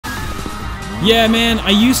Yeah, man,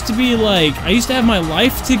 I used to have my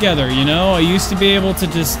life together, you know? I used to be able to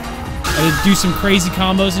just do some crazy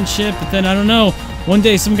combos and shit, but then, I don't know, one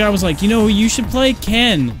day some guy was like, you know who you should play?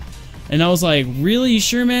 Ken. And I was like, really? You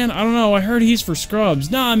sure, man? I don't know, I heard he's for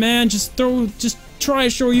scrubs. Nah, man, just try a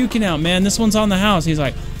Shoryuken out, man. This one's on the house. He's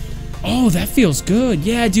like, oh, that feels good.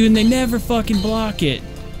 Yeah, dude, and they never fucking block it.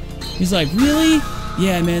 He's like, really?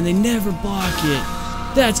 Yeah, man, they never block it.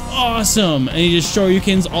 That's awesome. And he just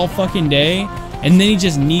Shoryukens all fucking day, and then he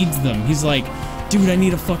just needs them. He's like, dude, I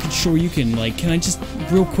need a fucking Shoryuken. Like, can I just,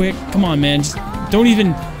 real quick? Come on, man, just don't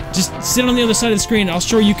even, just sit on the other side of the screen. I'll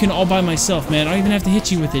Shoryuken all by myself, man. I don't even have to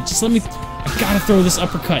hit you with it. Just let me, I gotta throw this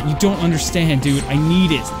uppercut. You don't understand, dude. I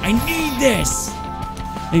need it. I need this.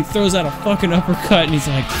 And he throws out a fucking uppercut, and he's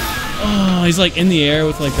like, oh, he's like in the air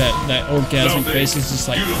with like that orgasmic face. He's just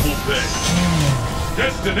like, oh.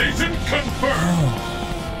 Destination confirmed. Oh.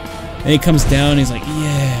 And he comes down, and he's like,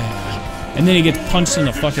 yeah. And then he gets punched in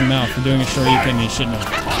the fucking mouth for doing a Shoryuken and he shouldn't have.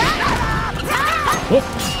 Whoop.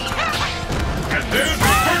 And there's the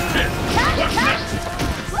first hit. What's next?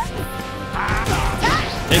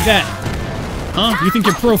 Take that. Huh? You think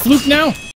you're pro fluke now?